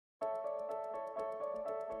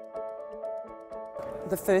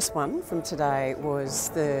The first one from today was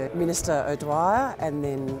the Minister O'Dwyer and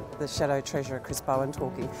then the Shadow Treasurer Chris Bowen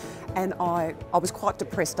talking. And I was quite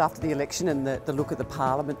depressed after the election and the look of the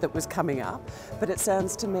Parliament that was coming up. But it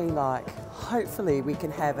sounds to me like hopefully we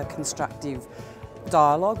can have a constructive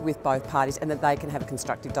dialogue with both parties and that they can have a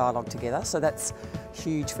constructive dialogue together. So that's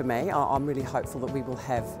huge for me. I'm really hopeful that we will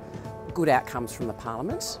have good outcomes from the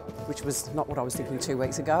Parliament, which was not what I was thinking 2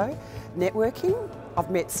 weeks ago. Networking,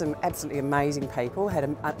 I've met some absolutely amazing people, had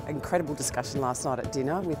an incredible discussion last night at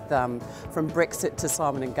dinner with from Brexit to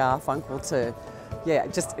Simon and Garfunkel to, yeah,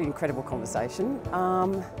 just an incredible conversation.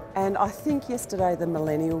 And I think yesterday the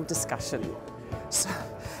millennial discussion. So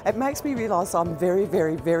it makes me realise I'm very,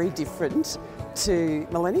 very, very different to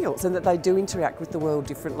millennials and that they do interact with the world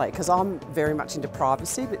differently, because I'm very much into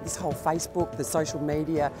privacy, but this whole Facebook, the social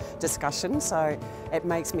media discussion, so it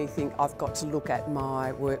makes me think I've got to look at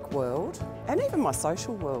my work world and even my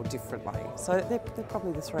social world differently. So they're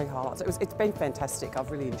probably the three highlights. It's been fantastic.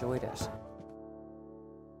 I've really enjoyed it.